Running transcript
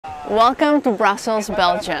Welcome to Brussels,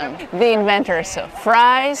 Belgium, the inventors of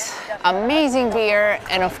fries, amazing beer,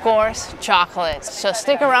 and of course, chocolates. So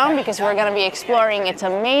stick around because we're going to be exploring its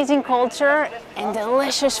amazing culture and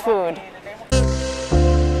delicious food.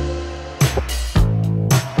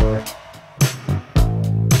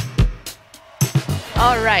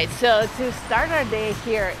 Alright, so to start our day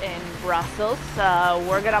here in Brussels,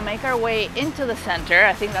 we're going to make our way into the center.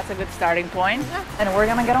 I think that's a good starting point. And we're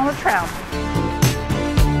going to get on the tram.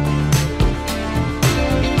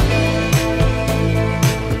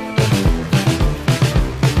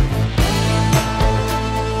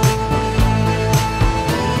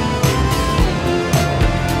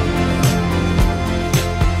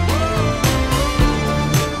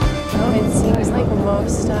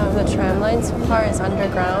 Most of the tram line so far is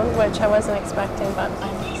underground, which I wasn't expecting, but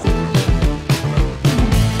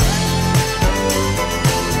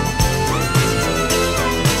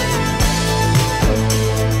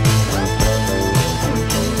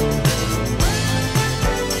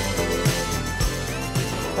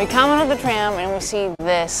we come out of the tram and we see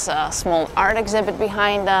this small art exhibit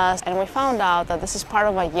behind us, and we found out that this is part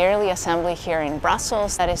of a yearly assembly here in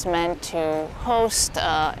Brussels that is meant to host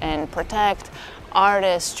and protect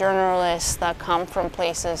artists, journalists that come from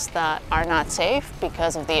places that are not safe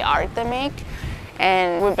because of the art they make.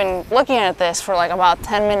 And we've been looking at this for like about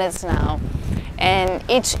 10 minutes now. And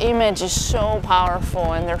each image is so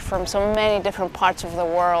powerful, and they're from so many different parts of the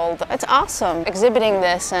world. It's awesome exhibiting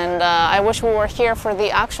this, and I wish we were here for the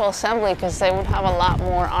actual assembly because they would have a lot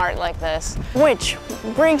more art like this. Which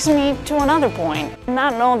brings me to another point. I did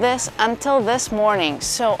not know this until this morning.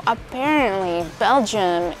 So apparently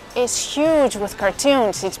Belgium is huge with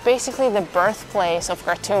cartoons. It's basically the birthplace of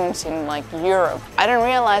cartoons in like Europe. I didn't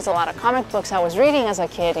realize a lot of comic books I was reading as a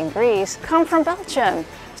kid in Greece come from Belgium.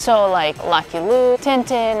 So like Lucky Luke,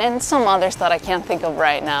 Tintin, and some others that I can't think of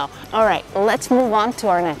right now. All right, let's move on to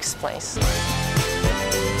our next place.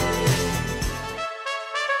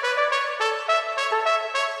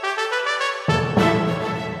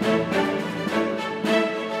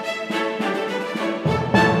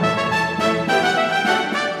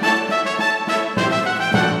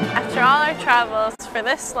 after all our travels for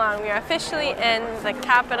this long, we are officially in the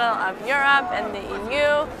capital of Europe and the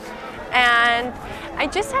EU. And I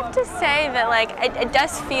just have to say that like it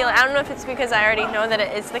does feel, I don't know if it's because I already know that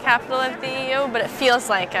it is the capital of the EU, but it feels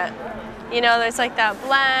like it. You know, there's like that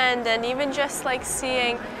blend, and even just like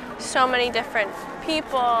seeing so many different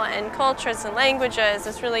people and cultures and languages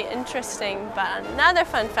is really interesting. But another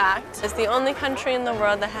fun fact is the only country in the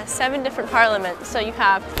world that has 7 different parliaments. So you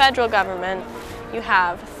have federal government, you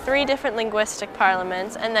have 3 different linguistic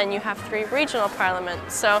parliaments, and then you have 3 regional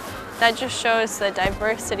parliaments. So that just shows the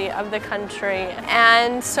diversity of the country.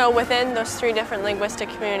 And so within those 3 different linguistic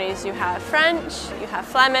communities, you have French, you have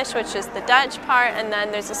Flemish, which is the Dutch part, and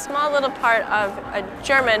then there's a small little part of a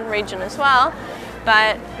German region as well.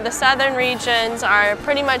 But the southern regions are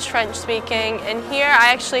pretty much French speaking. And here,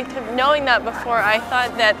 I actually, knowing that before, I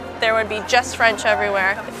thought that there would be just French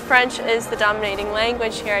everywhere. French is the dominating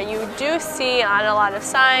language here. You do see on a lot of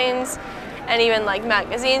signs and even like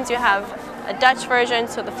magazines, you have a Dutch version,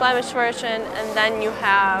 so the Flemish version, and then you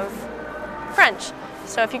have French.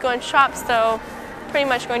 So if you go in shops though, pretty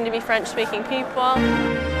much going to be French speaking people.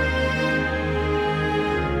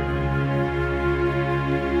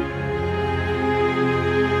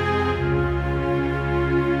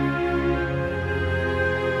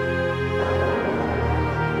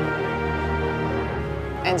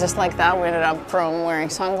 And just like that, we ended up from wearing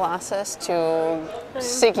sunglasses to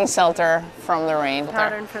seeking shelter from the rain.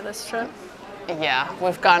 Pattern for this trip. Yeah,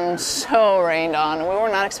 we've gotten so rained on. We were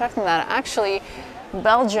not expecting that. Actually,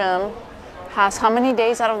 Belgium has how many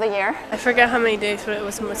days out of the year? I forget how many days, but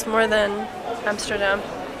it's more than Amsterdam.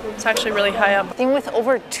 It's actually really high up. I think with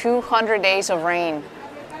over 200 days of rain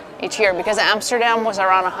each year, because Amsterdam was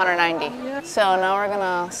around 190. Yeah. So now we're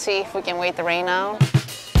gonna see if we can wait the rain out.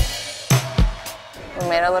 We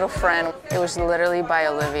made a little friend. It was literally by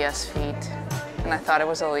Olivia's feet, and I thought it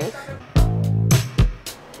was a leaf.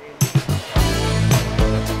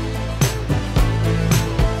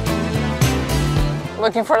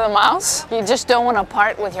 Looking for the mouse? You just don't want to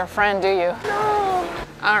part with your friend, do you? No.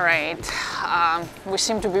 All right, we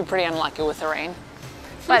seem to be pretty unlucky with the rain.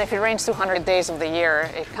 But if it rains 200 days of the year,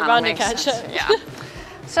 it kind of makes sense. Catch it. Yeah.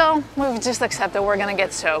 So we've just accepted we're gonna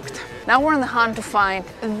get soaked. Now we're on the hunt to find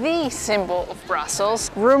the symbol of Brussels.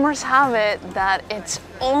 Rumors have it that it's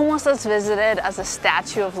almost as visited as the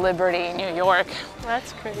Statue of Liberty in New York.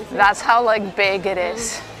 That's crazy. That's how like big it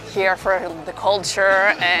is here for the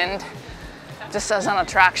culture and just as an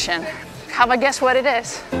attraction. Have a guess what it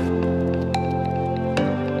is?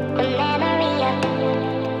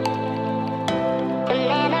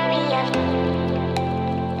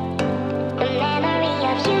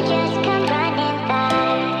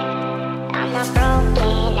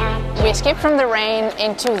 escaped from the rain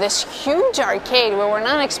into this huge arcade where we're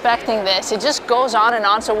not expecting this. It just goes on and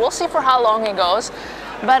on, so we'll see for how long it goes.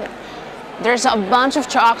 But there's a bunch of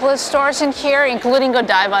chocolate stores in here, including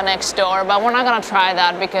Godiva next door, but we're not gonna try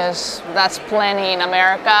that because that's plenty in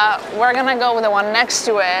America. We're gonna go with the one next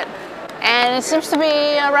to it, and it seems to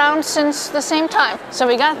be around since the same time. So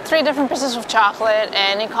we got 3 different pieces of chocolate,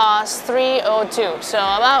 and it costs $3.02, so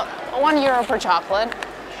about €1 per chocolate,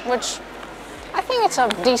 which I think it's a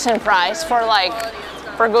decent price for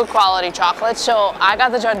good quality chocolate. So I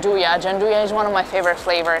got the Gianduja. Gianduja is one of my favorite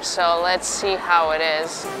flavors, so let's see how it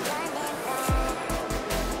is.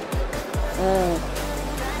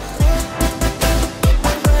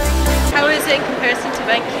 How is it in comparison to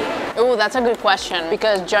Venki? Oh, that's a good question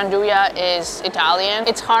because Gianduja is Italian.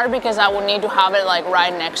 It's hard because I would need to have it like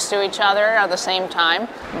right next to each other at the same time.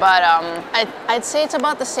 But I'd say it's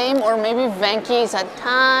about the same, or maybe Venki is a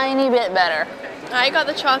tiny bit better. I got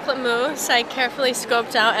the chocolate mousse. I carefully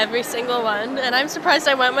scoped out every single one, and I'm surprised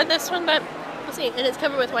I went with this one, but we'll see. And it's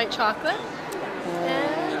covered with white chocolate.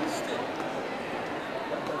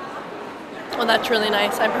 Well, that's really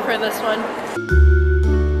nice. I prefer this one.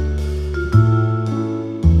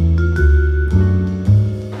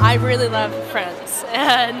 I really love France,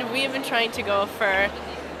 and we've been trying to go for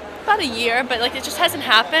about a year, but like it just hasn't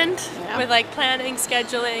happened with like planning,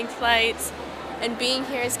 scheduling, flights, and being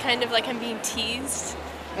here is kind of like I'm being teased.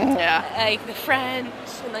 Yeah. Like the French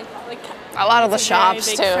and like a lot of the shops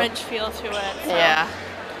very too. big French feel to it. So Yeah.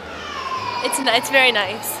 It's very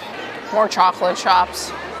nice. More chocolate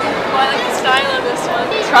shops. Well, I like the style of this one.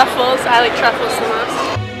 Truffles. I like truffles the most.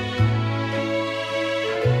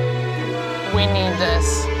 We need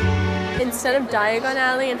this. Instead of Diagon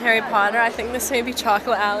Alley in Harry Potter, I think this may be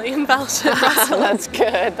Chocolate Alley in Belgium. That's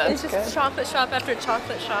good. That's it's just chocolate shop after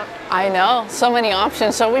chocolate shop. I know, so many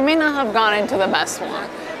options. So we may not have gone into the best one.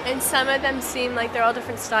 And some of them seem like they're all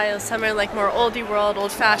different styles. Some are like more oldie world,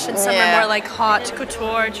 old fashioned. Some are more like hot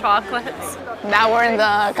couture chocolates. Now we're in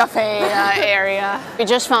the cafe area. We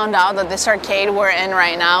just found out that this arcade we're in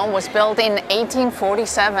right now was built in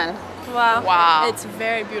 1847. Wow. Wow. It's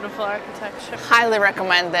very beautiful architecture. Highly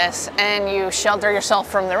recommend this, and you shelter yourself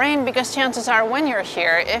from the rain because chances are when you're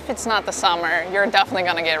here, if it's not the summer, you're definitely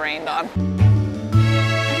gonna get rained on.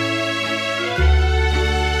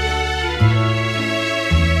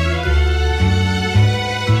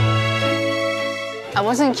 I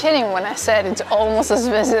wasn't kidding when I said it's almost as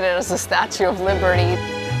visited as the Statue of Liberty.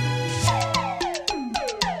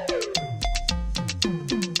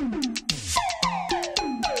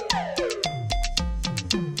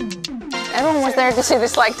 Everyone was there to see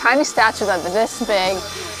this like tiny statue that's this big,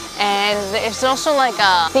 and there's also like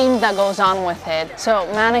a theme that goes on with it. So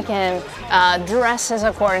Manneken dresses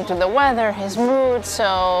according to the weather, his mood,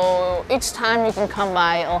 so each time you can come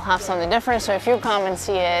by it'll have something different. So if you come and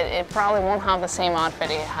see it, it probably won't have the same outfit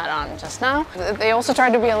it had on just now. They also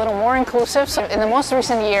tried to be a little more inclusive. So in the most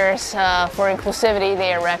recent years, for inclusivity,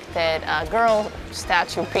 they erected a girl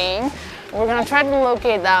statue peeing. We're gonna try to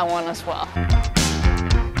locate that one as well.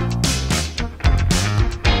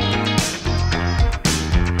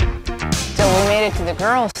 So we made it to the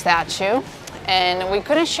girl statue, and we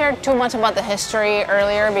couldn't share too much about the history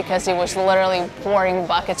earlier because it was literally pouring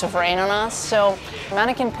buckets of rain on us. So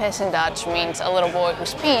Manneken and Pis in Dutch means a little boy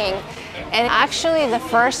who's peeing, and actually the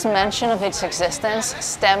first mention of its existence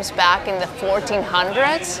stems back in the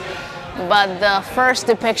 1400s. But the first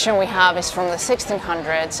depiction we have is from the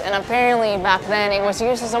 1600s, and apparently back then it was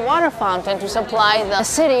used as a water fountain to supply the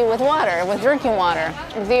city with water, with drinking water.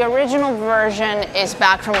 The original version is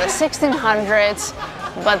back from the 1600s,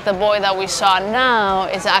 but the boy that we saw now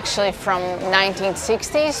is actually from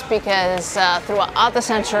 1960s because throughout the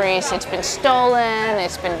centuries it's been stolen,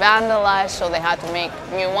 it's been vandalized, so they had to make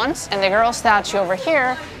new ones. And the girl statue over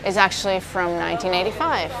here is actually from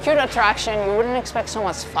 1985. Cute attraction you wouldn't expect so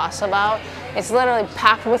much fuss about. It's literally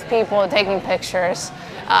packed with people taking pictures.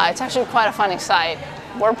 It's actually quite a funny sight.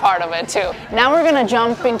 We're part of it too. Now we're gonna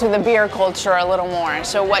jump into the beer culture a little more.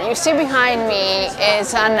 So what you see behind me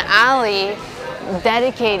is an alley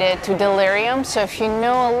dedicated to Delirium. So if you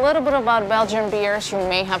know a little bit about Belgian beers, you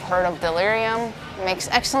may have heard of Delirium. It makes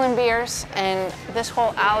excellent beers, and this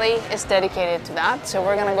whole alley is dedicated to that. So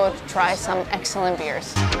we're gonna go try some excellent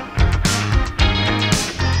beers.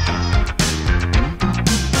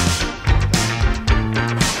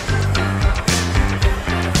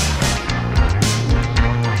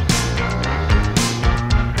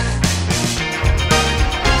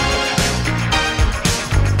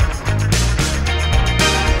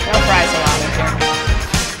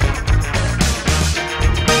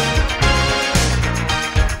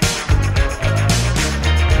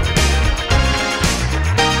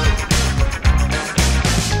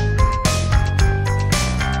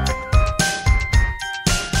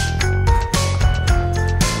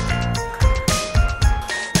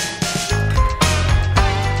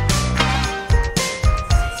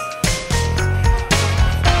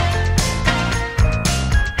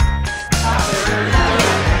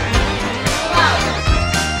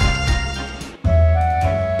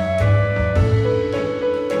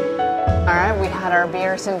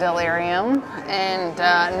 hours in Delirium, and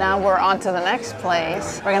now we're on to the next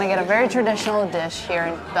place. We're gonna get a very traditional dish here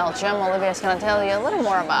in Belgium. Olivia's gonna tell you a little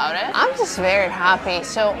more about it. I'm just very happy.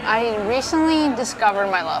 So I recently discovered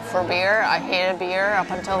my love for beer. I hated beer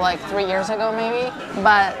up until like 3 years ago maybe,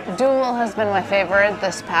 but Duvel has been my favorite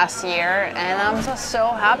this past year, and I'm just so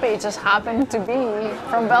happy it just happened to be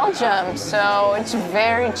from Belgium. So it's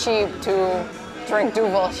very cheap to drink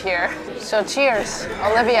Duvel here. So cheers.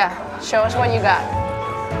 Olivia, show us what you got.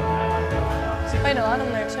 There's quite a lot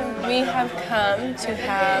in there too. We have come to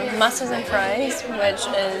have mussels and fries, which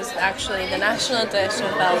is actually the national dish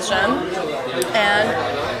of Belgium. And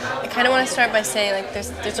I kind of want to start by saying, like,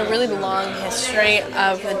 there's a really long history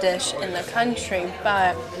of the dish in the country,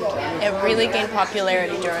 but it really gained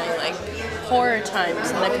popularity during like poorer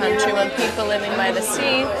times in the country when people living by the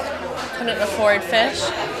sea couldn't afford fish,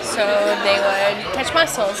 so they would catch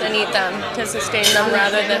mussels and eat them to sustain them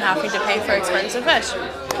rather than having to pay for expensive fish.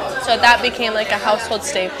 So that became like a household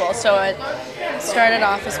staple. So it started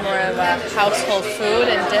off as more of a household food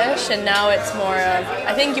and dish, and now it's more of,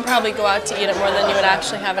 I think you probably go out to eat it more than you would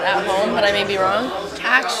actually have it at home, but I may be wrong.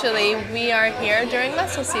 Actually, we are here during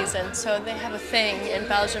mussel season, so they have a thing in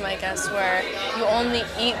Belgium, I guess, where you only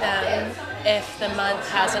eat them if the month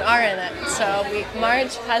has an R in it. So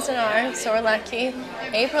March has an R, so we're lucky.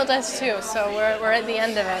 April does too, so we're at the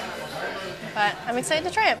end of it. But I'm excited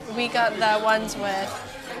to try it. We got the ones with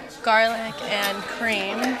garlic and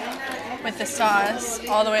cream with the sauce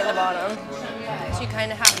all the way at the bottom. So you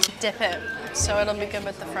kind of have to dip it, so it'll be good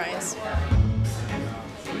with the fries.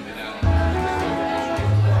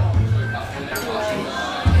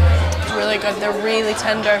 Really good. They're really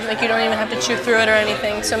tender. Like, you don't even have to chew through it or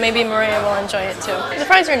anything. So maybe Maria will enjoy it too. The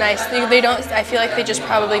fries are nice. They don't. I feel like they just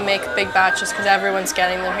probably make big batches because everyone's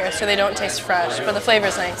getting them here, so they don't taste fresh. But the flavor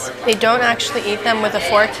is nice. They don't actually eat them with a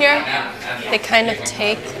fork here. They kind of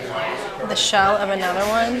take the shell of another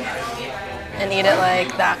one and eat it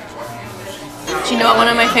like that. Do you know what one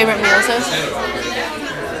of my favorite meals is?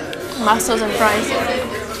 Mussels and fries.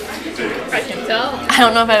 I can tell. I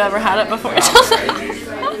don't know if I've ever had it before.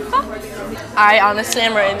 I honestly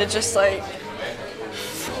am ready to just like,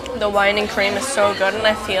 the wine and cream is so good, and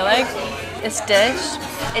I feel like this dish,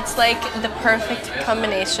 it's like the perfect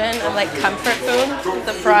combination of like comfort food,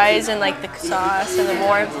 the fries and like the sauce and the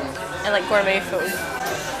warmth, and like gourmet food.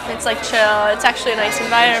 It's like chill, it's actually a nice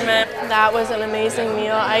environment. That was an amazing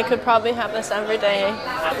meal. I could probably have this every day.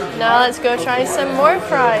 Now let's go try some more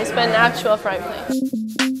fries, but an actual fry place.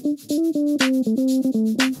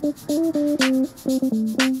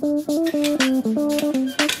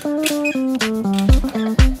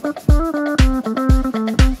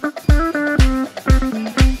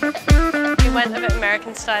 We went a bit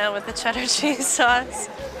American style with the cheddar cheese sauce,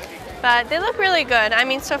 but they look really good. I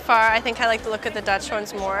mean, so far, I think I like the look of the Dutch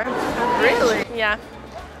ones more. Really? Yeah.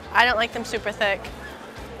 I don't like them super thick.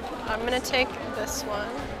 I'm gonna take this one.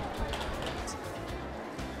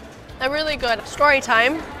 A really good story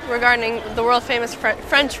time regarding the world famous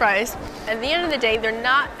French fries. At the end of the day, they're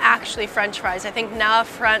not actually French fries. I think now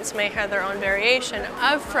France may have their own variation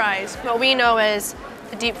of fries. What we know is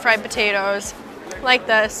the deep fried potatoes, like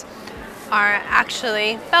this, are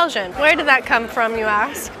actually Belgian. Where did that come from, you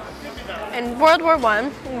ask? In World War I,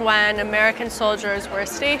 when American soldiers were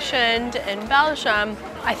stationed in Belgium,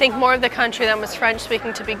 I think more of the country that was French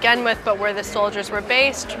speaking to begin with, but where the soldiers were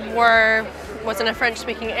based was in a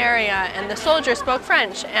French-speaking area, and the soldiers spoke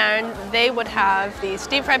French, and they would have these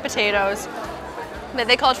deep-fried potatoes that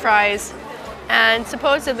they called fries, and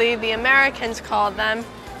supposedly the Americans called them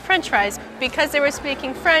French fries because they were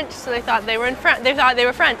speaking French, so they thought they were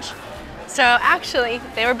French. So actually,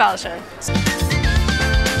 they were Belgian.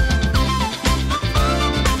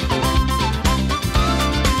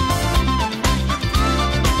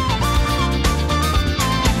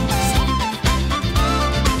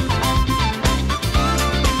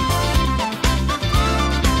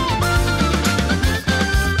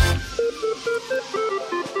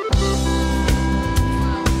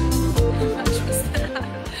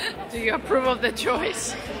 Approve of the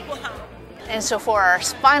choice. Wow. And so for our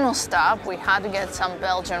final stop, we had to get some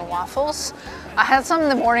Belgian waffles. I had some in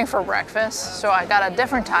the morning for breakfast, so I got a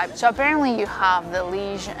different type. So apparently you have the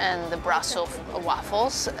Liege and the Brussels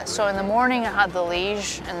waffles. So in the morning I had the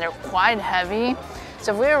Liege, and they're quite heavy.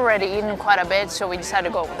 So we've already eaten quite a bit, so we decided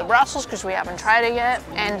to go with the Brussels because we haven't tried it yet.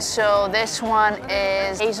 And so this one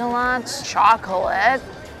is hazelnut, chocolate,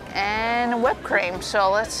 and whipped cream.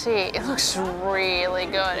 So let's see, it looks really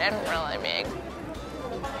good and really big.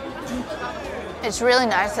 It's really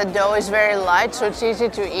nice. The dough is very light, so it's easy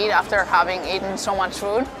to eat after having eaten so much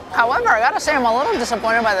food. However, I gotta say I'm a little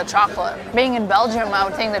disappointed by the chocolate. Being in Belgium, I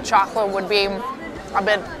would think the chocolate would be a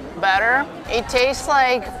bit better. It tastes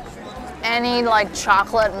like any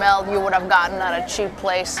chocolate melt you would have gotten at a cheap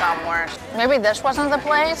place somewhere. Maybe this wasn't the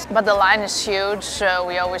place, but the line is huge, so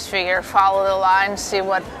we always figure follow the line, see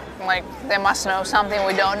what, they must know something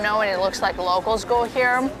we don't know, and it looks like locals go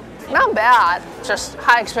here. Not bad, just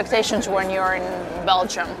high expectations when you're in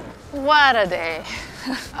Belgium. What a day.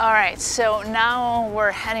 All right, so now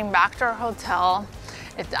we're heading back to our hotel.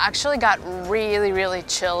 It actually got really, really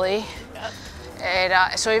chilly.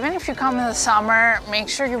 So even if you come in the summer, make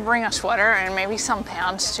sure you bring a sweater and maybe some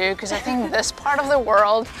pants too, because I think this part of the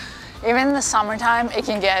world, even in the summertime, it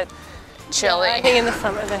can get chilly. Yeah, I think in the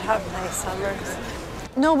summer they have nice summers.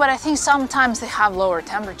 No, but I think sometimes they have lower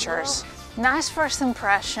temperatures. Nice first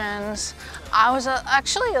impressions. I was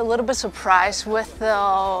actually a little bit surprised with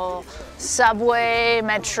the subway,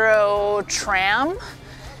 metro, tram.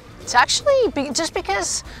 It's actually just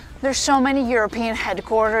because there's so many European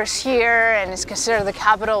headquarters here and it's considered the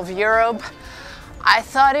capital of Europe. I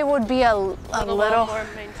thought it would be a little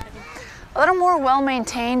more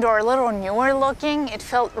well-maintained or a little newer looking. It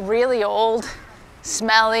felt really old,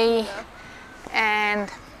 smelly, and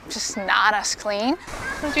just not as clean.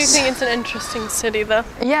 Do you think it's an interesting city though?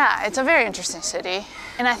 Yeah, it's a very interesting city.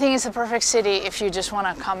 And I think it's the perfect city if you just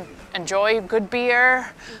want to come enjoy good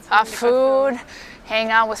beer, have food, hang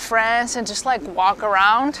out with friends, and just walk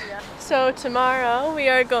around. Yeah. So tomorrow we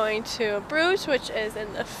are going to Bruges, which is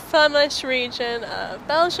in the Flemish region of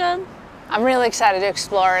Belgium. I'm really excited to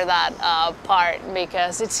explore that part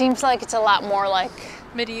because it seems like it's a lot more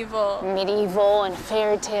medieval and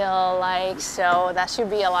fairy tale so that should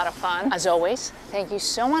be a lot of fun. As always, thank you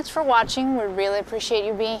so much for watching. We really appreciate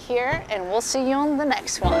you being here, and we'll see you on the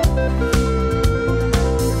next one.